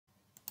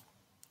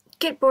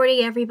Good morning,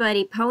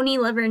 everybody.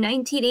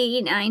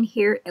 Ponylove1989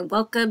 here, and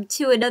welcome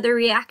to another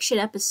reaction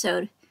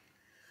episode.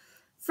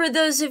 For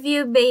those of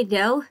you who may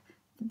know,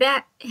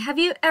 have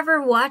you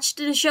ever watched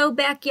the show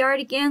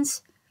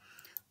Backyardigans?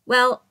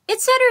 Well,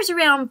 it centers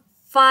around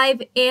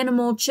 5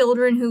 animal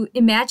children who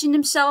imagine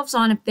themselves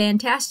on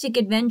fantastic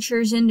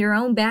adventures in their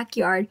own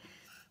backyard,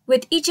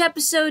 with each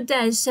episode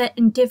that is set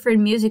in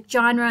different music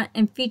genre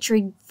and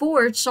featuring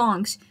 4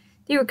 songs.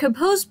 They were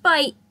composed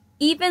by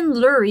Even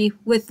Lurie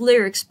with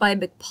lyrics by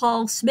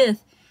McPaul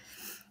Smith.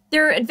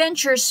 Their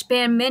adventures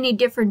span many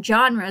different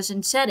genres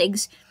and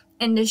settings,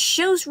 and the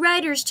show's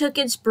writers took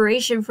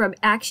inspiration from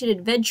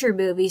action-adventure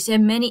movies,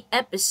 and many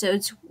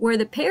episodes were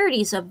the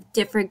parodies of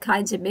different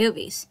kinds of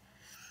movies.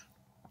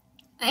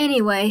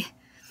 Anyway,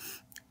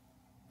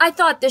 I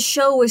thought the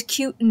show was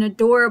cute and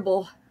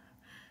adorable,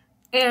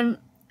 and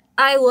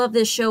I love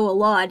this show a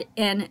lot,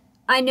 and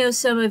I know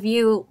some of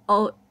you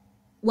all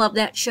love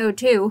that show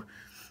too.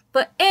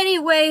 But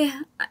anyway,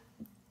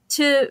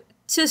 to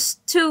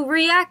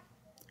react,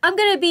 I'm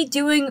gonna be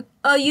doing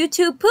a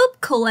YouTube poop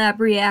collab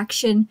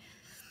reaction,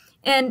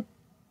 and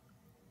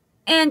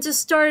to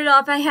start it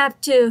off, I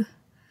have to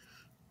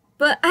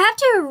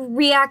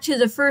react to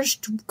the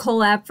first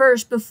collab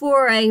first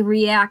before I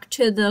react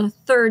to the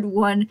third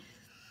one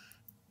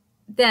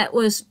that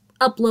was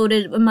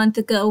uploaded a month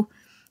ago.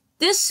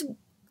 This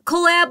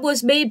collab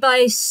was made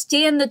by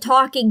Stan the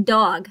Talking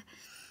Dog,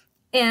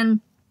 and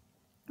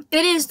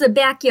it is the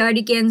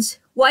Backyardigans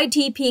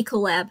YTP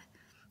Collab.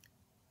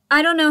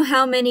 I don't know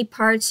how many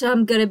parts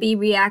I'm going to be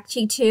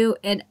reacting to,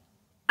 and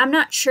I'm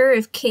not sure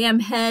if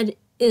Camhead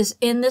is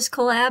in this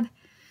collab,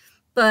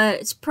 but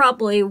it's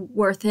probably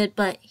worth it.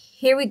 But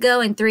here we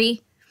go in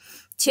 3,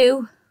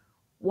 2,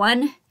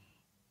 1,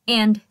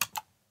 and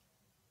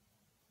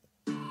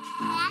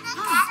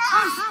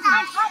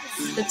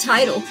the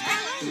title.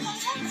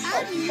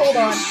 Hold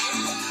on.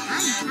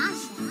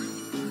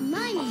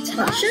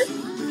 Tasha?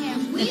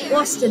 And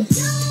Boston.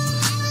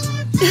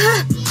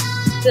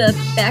 The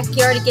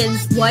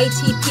Backyardigans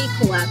YTP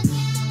Collab.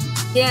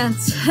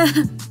 Dance.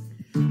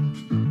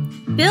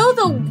 Bill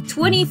the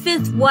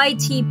 25th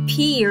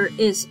YTPer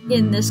is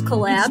in this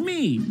collab. It's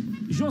me,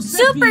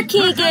 Super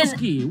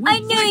Keegan! I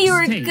knew you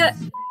were good.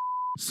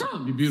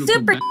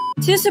 Super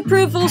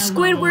Disapproval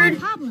Squidward,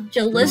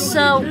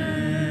 Jalissa,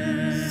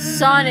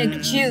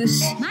 Sonic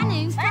Juice. My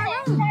name's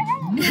Tyrone.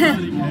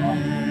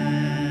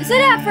 Is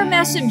that from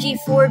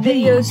SMG4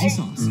 videos?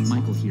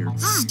 Michael here.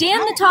 Stan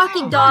the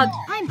Talking Dog.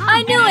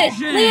 I knew it!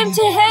 Liam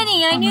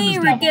Taheny, I knew you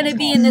were gonna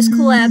be in this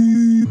collab.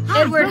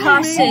 Edward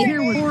Hasse.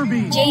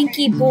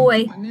 Janky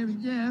Boy.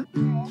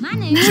 My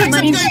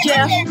name's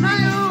Jeff.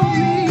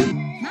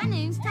 My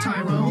name's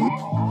Tyrone.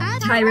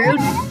 Tyrone.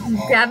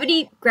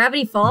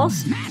 Gravity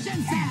Falls.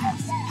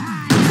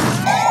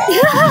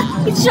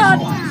 Good job,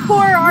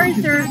 poor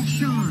Arthur.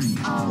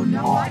 Oh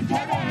no, I did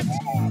it.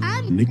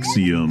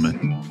 Nixium.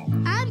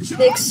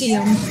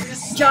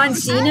 John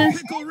Cena.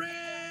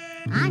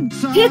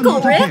 Pickle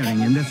Rick.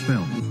 In this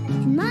film.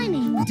 My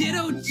name's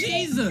Ditto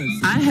Jesus.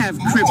 I have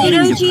Ditto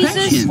crippling Jesus.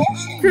 depression.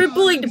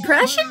 Crippling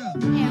Depression?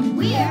 and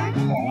we're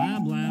Blah,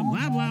 blah,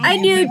 blah, blah. I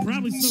knew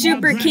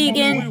Super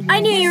Keegan. I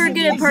knew you were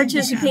gonna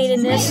participate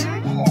in this.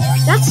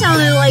 That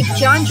sounded like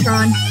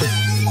JonTron.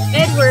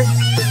 Edward.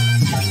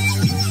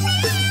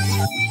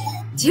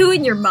 You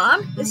and your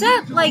mom? Is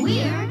that like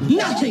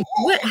Nothing.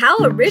 what? How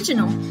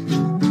original?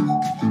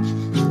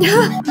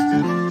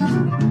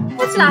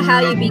 That's not how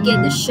you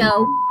begin the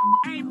show.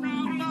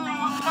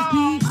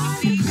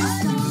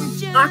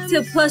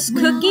 Octopus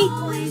Cookie?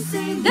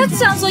 That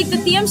sounds like the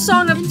theme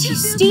song of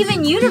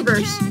Steven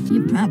Universe.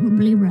 You're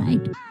probably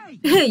right.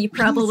 You're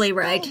probably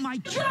right.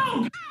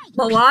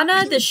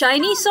 Moana, the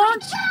Shiny song?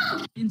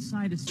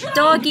 Inside is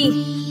Doggy.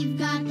 We've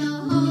got the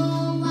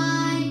whole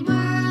wide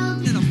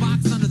world. in a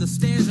box under the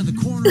stairs in the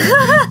corner of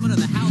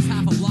the house,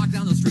 half a block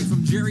down the street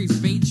from Jerry's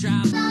bait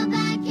shop.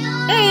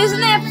 Hey, isn't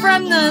that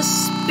from the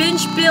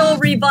Spinchbill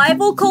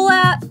Revival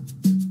collab?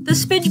 The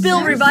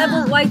Spinchbill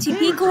Revival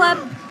YTP collab?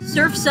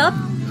 Surf's Up?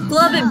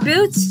 Glove and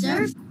Boots?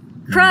 Surf.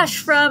 Crush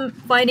from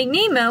Finding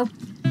Nemo.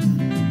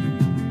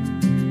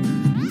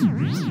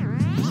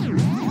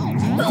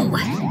 Oh.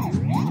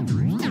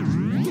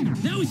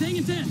 Now he's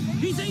hanging 10.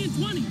 He's hanging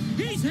 20.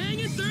 He's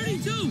hanging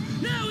 32.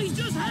 Now he's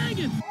just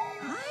hanging.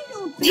 I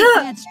don't think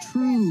that's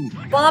true.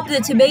 Bob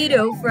the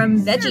Tomato from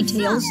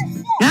VeggieTales.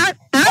 I'm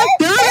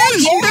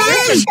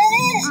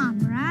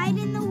right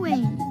in the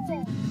way.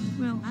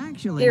 Well,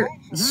 actually, Here,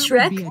 that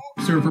Shrek. would be a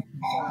server.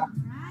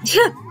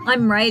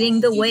 I'm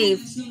riding the wave.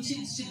 Is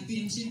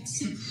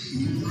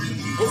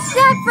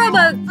that from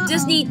a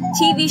Disney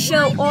TV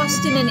show,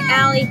 Austin and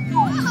Ally?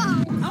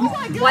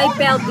 Wipe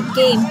out the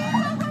game.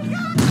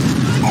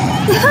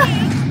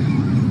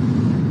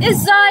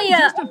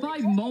 Isaiah!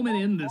 Justified moment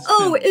in this.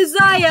 Oh,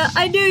 Isaiah,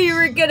 I knew you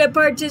were gonna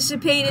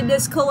participate in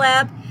this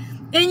collab.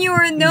 And you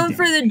are known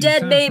for the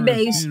dead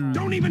babies.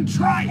 Don't even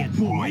try it,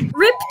 boy.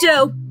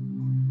 Ripto!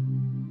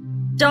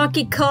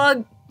 Donkey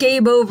Kong,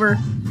 game over.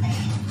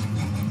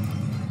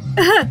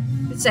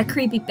 It's that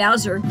creepy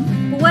Bowser.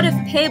 But what if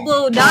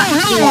Pablo not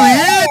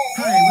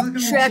Hi, welcome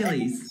Shrek. to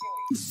Chili's.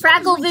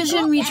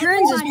 Fragglevision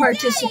Returns is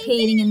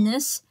participating in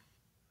this.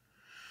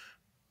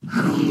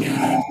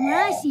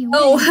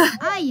 Oh,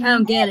 I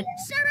don't get it.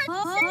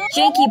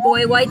 Janky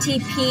Boy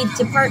YTP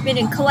Department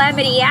in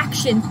Calamity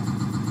Action.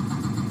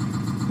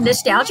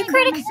 Nostalgia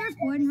Critic?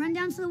 Surfboard and run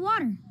down to the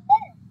water.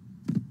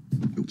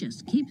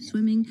 Just keep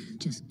swimming.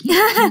 Just keep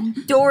swimming.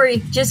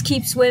 Dory, just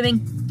keep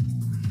swimming.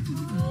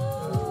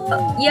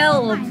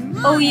 Yellow.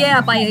 Oh yeah,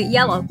 by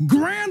Yellow.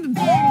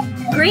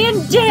 Granddad!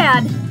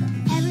 Granddad!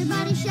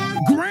 Everybody shout.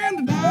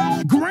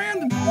 Granddad!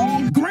 Granddad?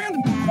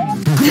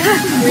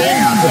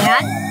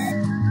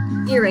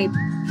 You're a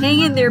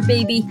hang in there,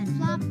 baby. And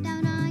flop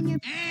down on your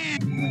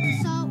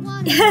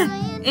saltwater.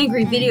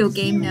 Angry video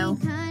game, no.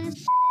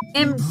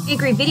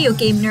 Angry video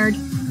game nerd.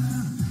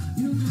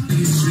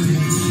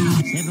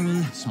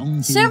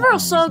 Several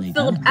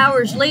song-filled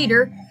hours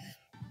later.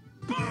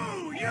 Boo!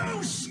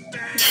 You stink!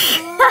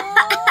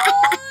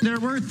 There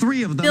were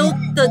 3 of them. Built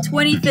the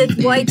 25th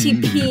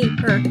YTP,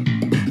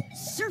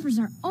 Surfers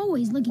are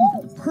always looking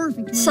for the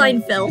perfect wave.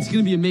 Seinfeld. It's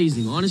gonna be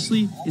amazing.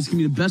 Honestly, it's gonna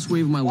be the best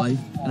wave of my life,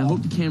 and I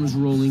hope the camera's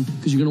rolling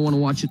because you're gonna want to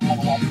watch it.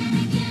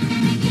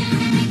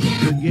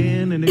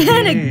 Again and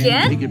And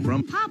again? Take it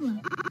from Pablo,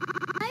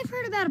 I've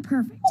heard about a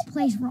perfect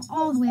place where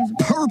all the waves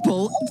are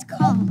Purple. It's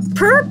called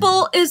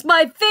Purple is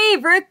my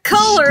favorite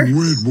color.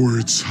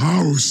 Squidward's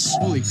house.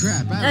 Holy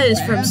crap! That is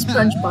from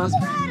SpongeBob.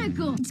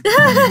 radical.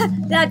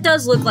 That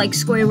does look like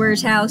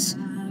Squidward's house.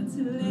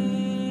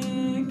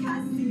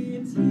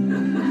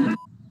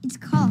 It's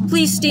called.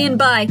 Please stand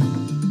by.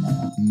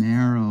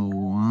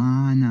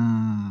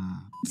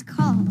 Marijuana. It's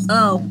called.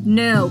 Oh,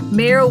 no.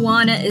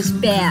 Marijuana is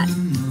bad.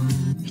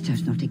 It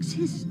does not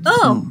exist.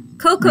 Oh,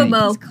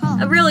 Kokomo. It's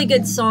called. A really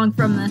good song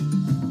from the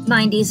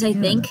 90s, I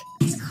think.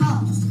 It's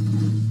called.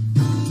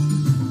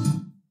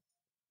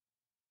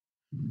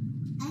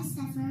 I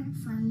suffer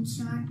from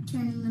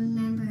short-term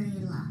memory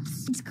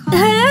loss. It's called.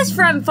 That's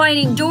from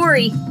Finding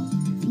Dory.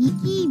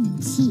 Tiki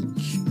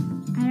Beach.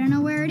 I don't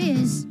know where it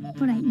is,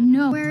 but I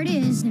know where it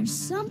is. There's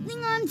something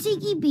on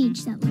Tiki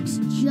Beach that looks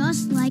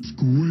just like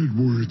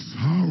Squidward's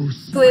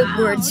house.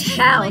 Squidward's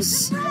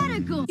house.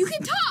 radical. You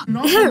can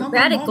talk.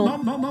 Radical.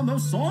 No,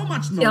 so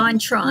much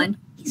Jontron.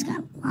 He's got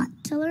a lot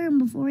to learn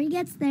before he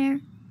gets there.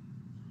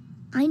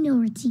 I know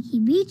where Tiki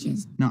Beach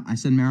is No, I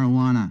said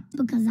marijuana.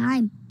 because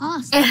I'm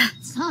awesome.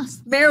 Sauce.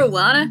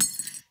 Marijuana.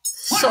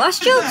 Sauce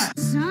jokes?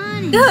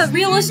 Sun Yeah,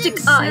 realistic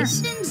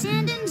eyes.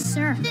 Sand and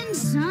surf and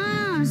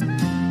sauce.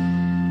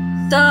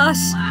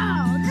 Sauce.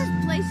 Wow, this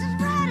place is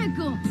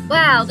radical.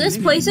 Wow, this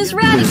place is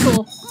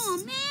radical.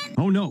 Oh man,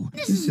 Oh no.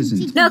 this isn't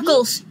Tiki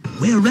Knuckles.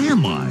 Where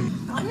am I?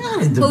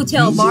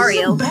 Hotel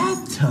Mario.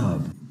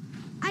 Bathtub.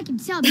 I can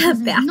tell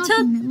because there's Bathtub?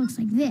 nothing that looks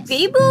like this.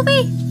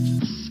 B-movie?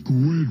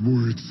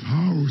 Squidward's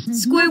house.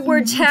 There's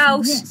Squidward's nothing that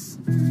house. looks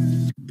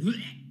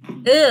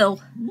like this. Ew.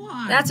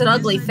 That's an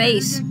ugly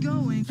face.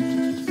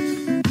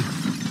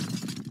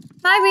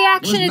 My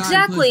reaction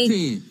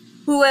exactly.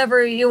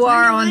 Whoever you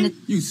are on the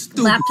You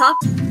stupid. laptop.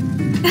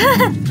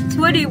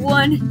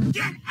 21.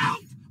 Get out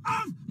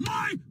of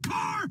my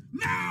car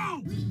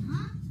now!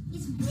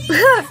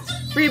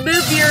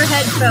 Remove your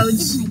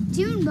headphones. It's my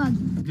dune buggy.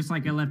 Just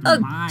like I left Oh,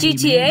 my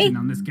GTA? mansion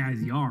on this guy's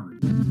yard.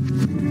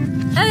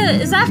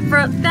 Is that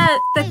from the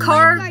Hey,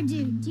 car? lifeguard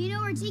dude, do you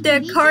know where Tiki The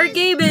Beach card is?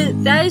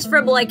 game that is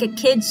from like a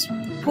kid's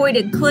point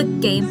and click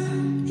game.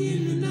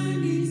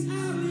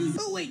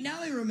 Oh wait, now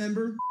I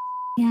remember.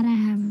 Gotta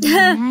have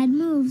bad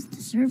moves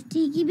to surf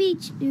Tiki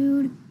Beach,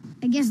 dude.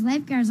 I guess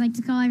lifeguards like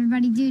to call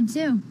everybody dude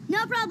too.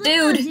 No problem,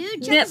 Dude,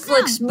 dude. Check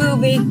Netflix this out.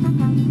 movie.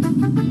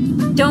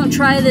 Don't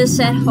try this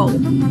at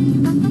home.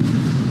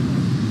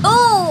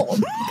 Oh!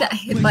 Got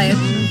hit by a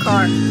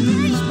car.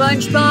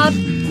 SpongeBob.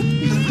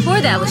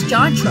 Before that was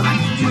JonTron.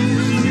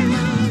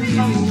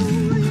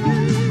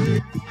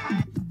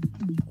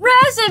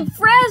 Resin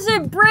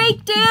Frezin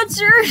break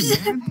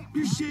dancers.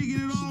 You're shaking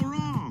it all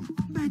wrong.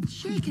 But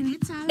shaking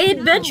it's out of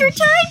Adventure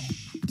Time?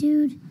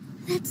 Dude,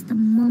 that's the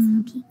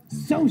monkey.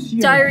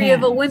 Diary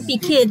of a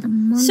Wimpy Kid.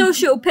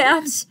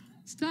 Sociopaths.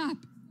 Stop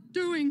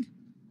doing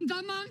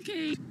the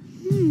monkey.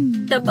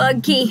 The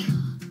monkey.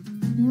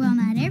 Well,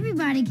 not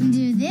everybody can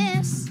do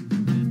this.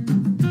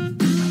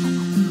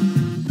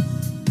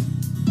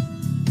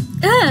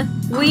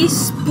 Wii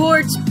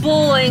Sports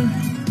Bowling.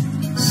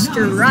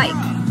 Strike.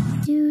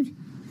 Dude,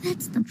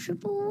 that's the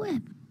triple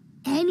whip.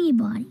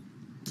 Anybody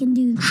can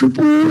do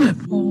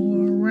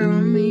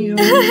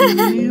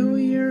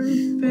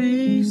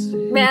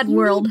Mad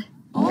World.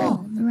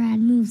 all the rad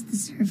moves to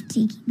surf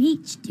Tiki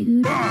Beach,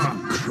 dude.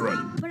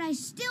 But I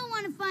still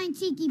want to find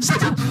Tiki Beach.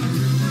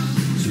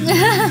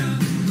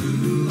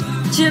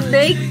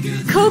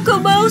 Jamaica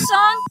Kokomo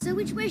song? So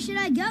which way should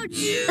I go?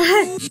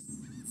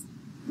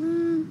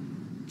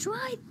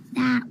 Try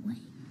that way.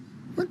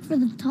 Look for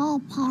the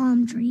tall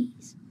palm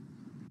trees.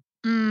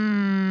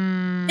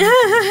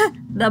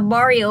 The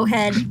Mario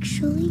head.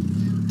 Actually,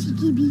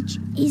 Tiki Beach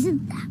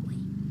isn't that way.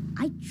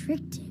 I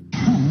tricked him.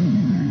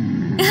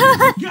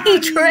 He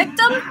tricked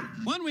him?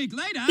 1 week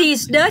later.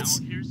 These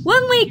nuts.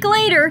 1 week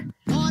later.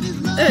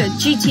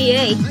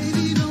 GTA.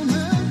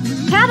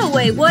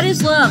 Hadaway, what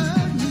is love?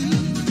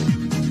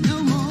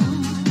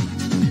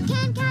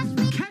 Can't catch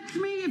me. Catch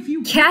me if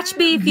you Catch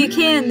Me If You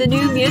Can, the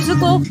new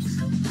musical.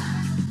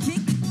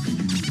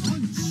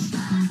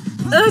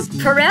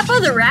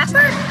 Parappa the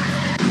Rapper?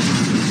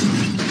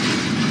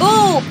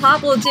 Oh,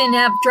 Pablo didn't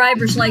have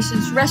driver's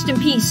license. Rest in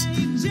peace.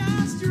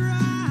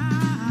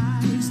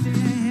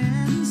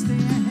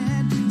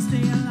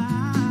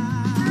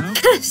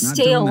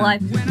 Stay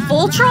alive.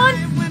 Voltron?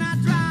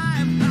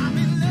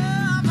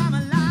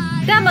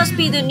 That must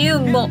be the new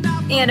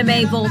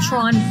anime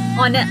Voltron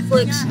on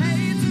Netflix.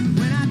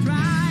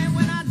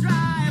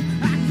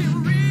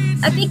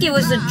 I think it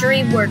was the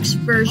DreamWorks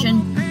version.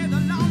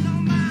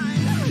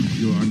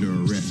 You're under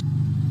arrest.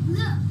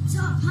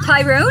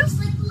 Tyrone?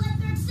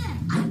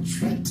 I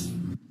tricked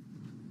him.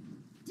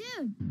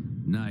 Dude,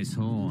 Nice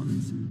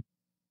horns.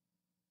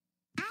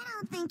 I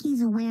don't think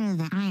he's aware of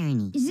the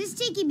irony. is this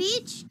Tiki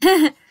Beach?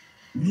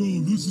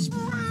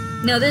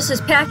 No, this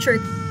is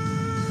Patrick.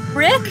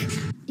 Rick?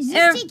 Is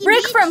this Tiki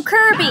Rick Beach? from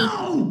Kirby.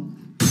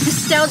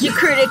 Nostalgia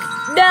critic.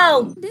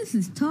 No. This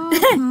is tall.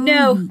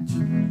 No.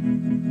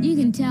 You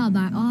can tell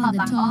by all the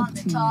tall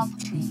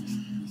trees.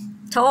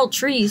 Tall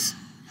trees.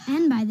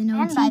 And by the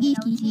no Tiki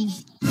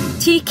Beach.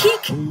 Tiki?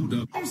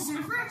 I'm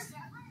surfer.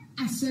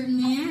 I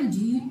certainly am,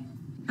 dude.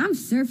 I'm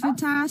Surfer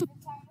Tosh.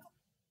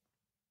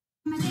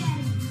 My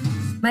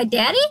daddy. My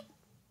daddy?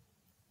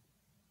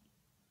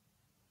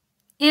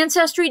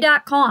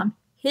 Ancestry.com.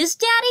 His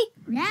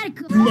daddy?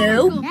 Radical.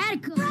 No.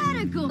 Radical.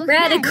 Radical. Look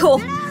Radical.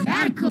 at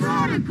that.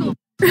 Radical.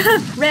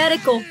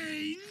 Radical.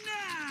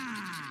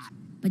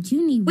 But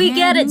you need We rad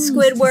get it, moves to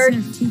Squidward.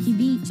 surf Tiki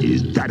Beach.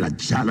 Is that a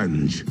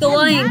challenge? The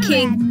Lion Rad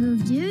King.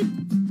 move,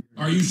 dude.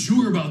 Are you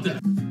sure about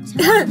that?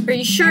 Are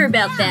you sure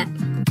about that?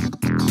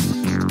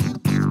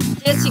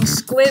 Dancing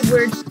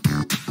Squidward.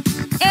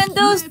 And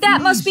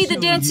that must be the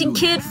dancing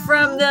kid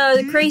from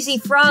the Crazy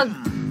Frog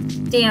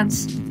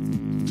dance.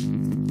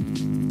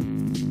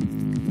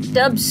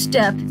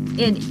 Dubstep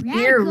and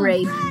ear Radical.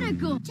 rape.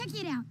 Radical. Check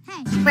it out.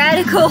 Hey.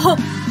 Radical.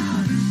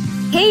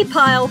 Hay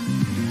pile.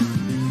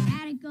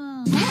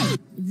 Radical. Hey,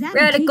 is that a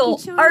Radical.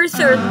 tiki chart?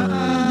 Arthur.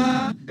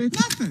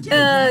 It's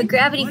nothing.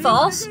 Gravity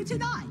Falls.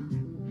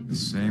 The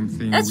same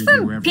thing. That's we do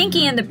from every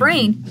Pinky and the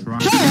Brain. Hey,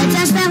 let's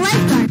ask that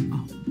lifeguard.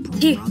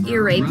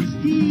 Ear rape.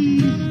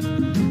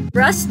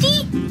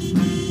 Rusty?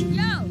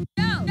 No.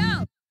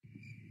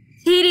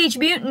 Teenage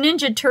Mutant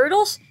Ninja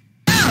Turtles?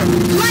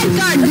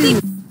 Lifeguard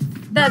move.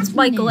 That's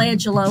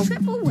Michelangelo.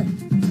 Triple whip.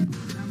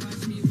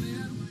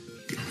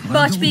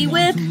 Watch me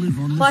whip.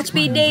 Watch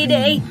me day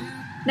day.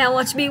 Now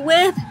watch me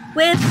whip.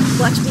 Whip.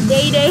 Watch me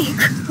day day.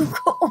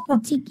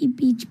 Tiki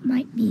Beach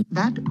might be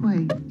That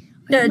way.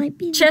 or it might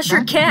be Cheshire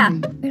that Cat.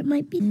 way, or it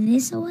might be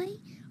this away,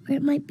 or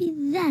it might be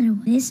that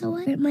away, this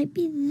away, or it might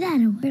be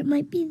that away, or it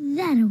might be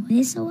that away,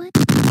 this away.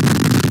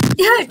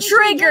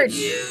 Triggered.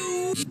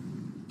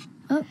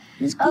 Oh,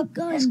 just keep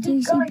going until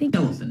you see pink.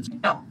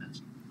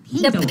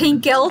 The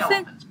pink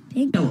elephant?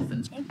 Pink.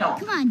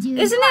 Come on, dude.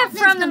 Isn't that Let's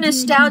from the go, dude.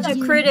 Nostalgia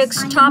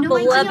Critics Top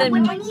 11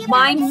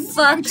 Mind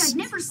Fucks? I've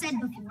never said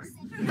before.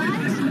 But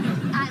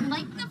I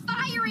like the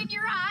fire in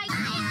your eye.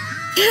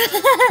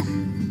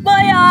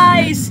 My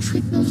eyes!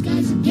 Trick those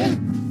guys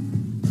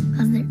again.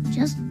 Because they're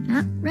just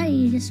not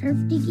ready to surf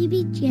Tiki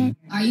Beach yet.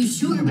 Are you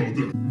sure about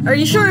that? Are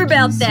you sure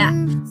about that?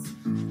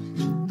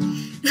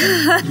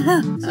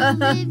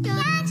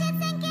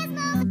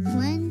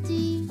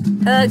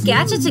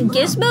 Gadgets and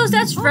Gizmos?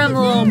 That's from The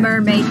Little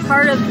Mermaid,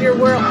 part of your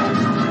world.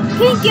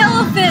 Pink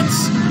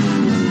elephants!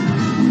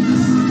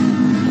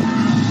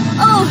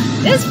 Oh,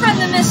 it's from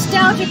the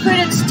Nostalgia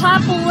Critics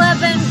Top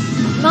 11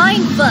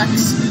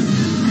 Mindfucks.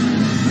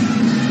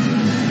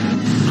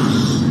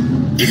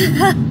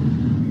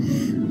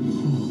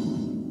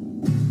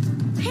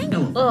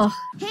 Oh,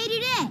 Hey,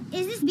 dude,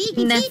 is this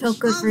Tiki and that Beach? felt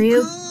good for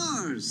you.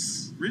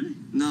 course. Really?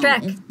 No.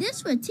 Trek. If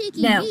this were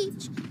Tiki No.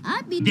 Beach,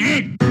 I'd be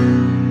Dead.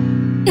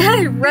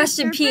 Rest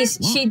in peace.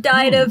 She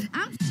died of.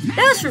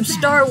 That was from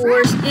Star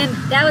Wars, and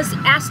that was the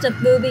Asta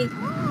movie.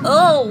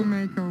 Oh,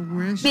 Make a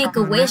wish. make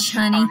a wish,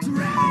 honey. You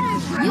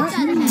gotta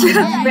have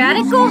that.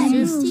 Radical?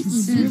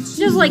 Moves.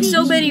 There's like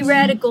so many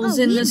radicals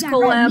in Oh, this we've got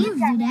rad collab.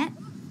 moves, do that.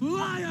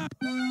 Liar.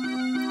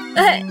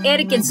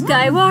 Anakin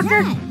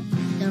Skywalker,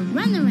 The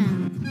runaround.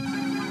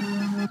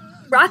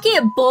 Rocky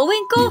and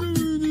Bullwinkle,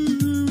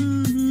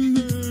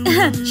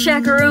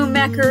 Shakaroon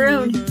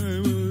Macaroon.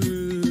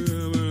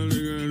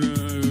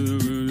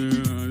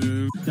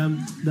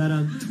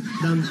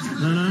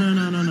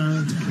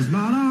 It's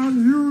not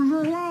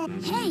unusual.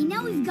 Hey,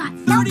 now we've got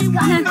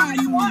 31?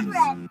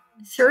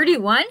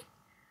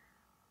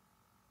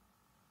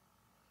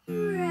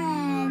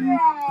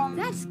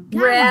 That's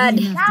Rad. gotta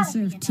be enough to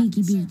surf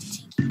Tiki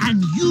Beach.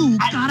 And you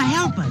gotta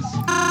help us.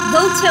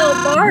 Hotel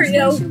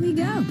Mario, Where should we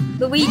go?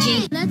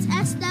 Luigi, Let's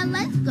ask that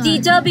lifeguard.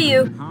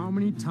 DW. How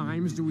many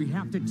times do we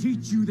have to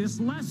teach you this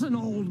lesson,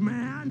 old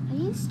man? Are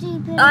you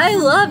stupid? I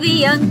love the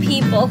young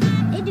people.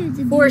 Hey, dudes,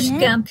 and Forrest dudettes.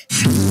 Gump.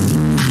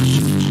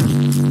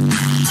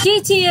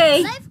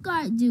 GTA.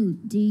 Lifeguard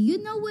dude, do you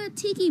know where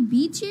Tiki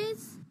Beach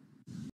is?